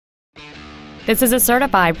This is a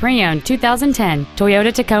certified pre-owned 2010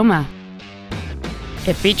 Toyota Tacoma.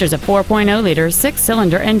 It features a 4.0-liter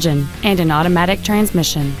 6-cylinder engine and an automatic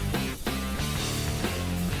transmission.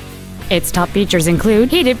 Its top features include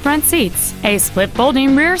heated front seats, a split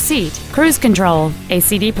folding rear seat, cruise control, a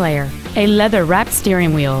CD player, a leather-wrapped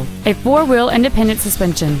steering wheel, a 4-wheel independent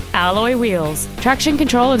suspension, alloy wheels, traction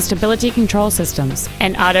control and stability control systems,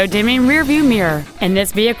 an auto-dimming rear-view mirror, and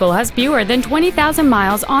this vehicle has fewer than 20,000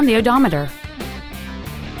 miles on the odometer.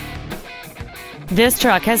 This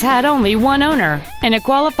truck has had only one owner, and it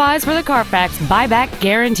qualifies for the Carfax buyback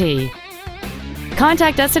guarantee.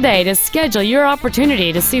 Contact us today to schedule your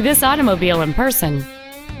opportunity to see this automobile in person.